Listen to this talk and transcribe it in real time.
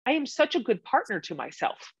I am such a good partner to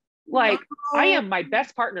myself. Like I am my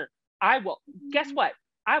best partner. Guess what?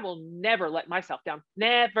 I will never let myself down.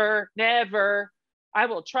 Never, never. I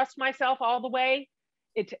will trust myself all the way.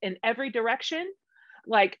 It's in every direction.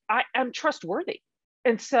 Like I am trustworthy.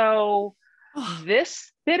 And so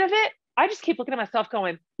this bit of it, I just keep looking at myself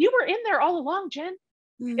going, you were in there all along, Jen.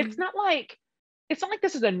 It's not like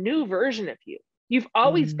this is a new version of you. You've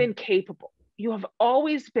always been capable. You have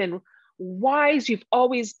always been wise. You've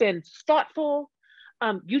always been thoughtful.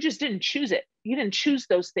 You just didn't choose it. You didn't choose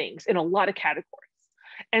those things in a lot of categories.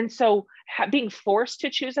 And so being forced to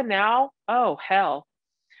choose them now, oh, hell.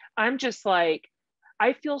 I'm just like,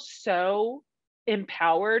 I feel so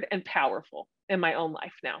empowered and powerful in my own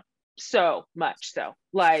life now. So much so.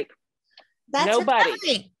 Like, that's nobody.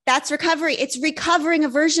 Recovery. That's recovery. It's recovering a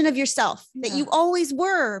version of yourself that you always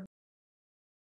were,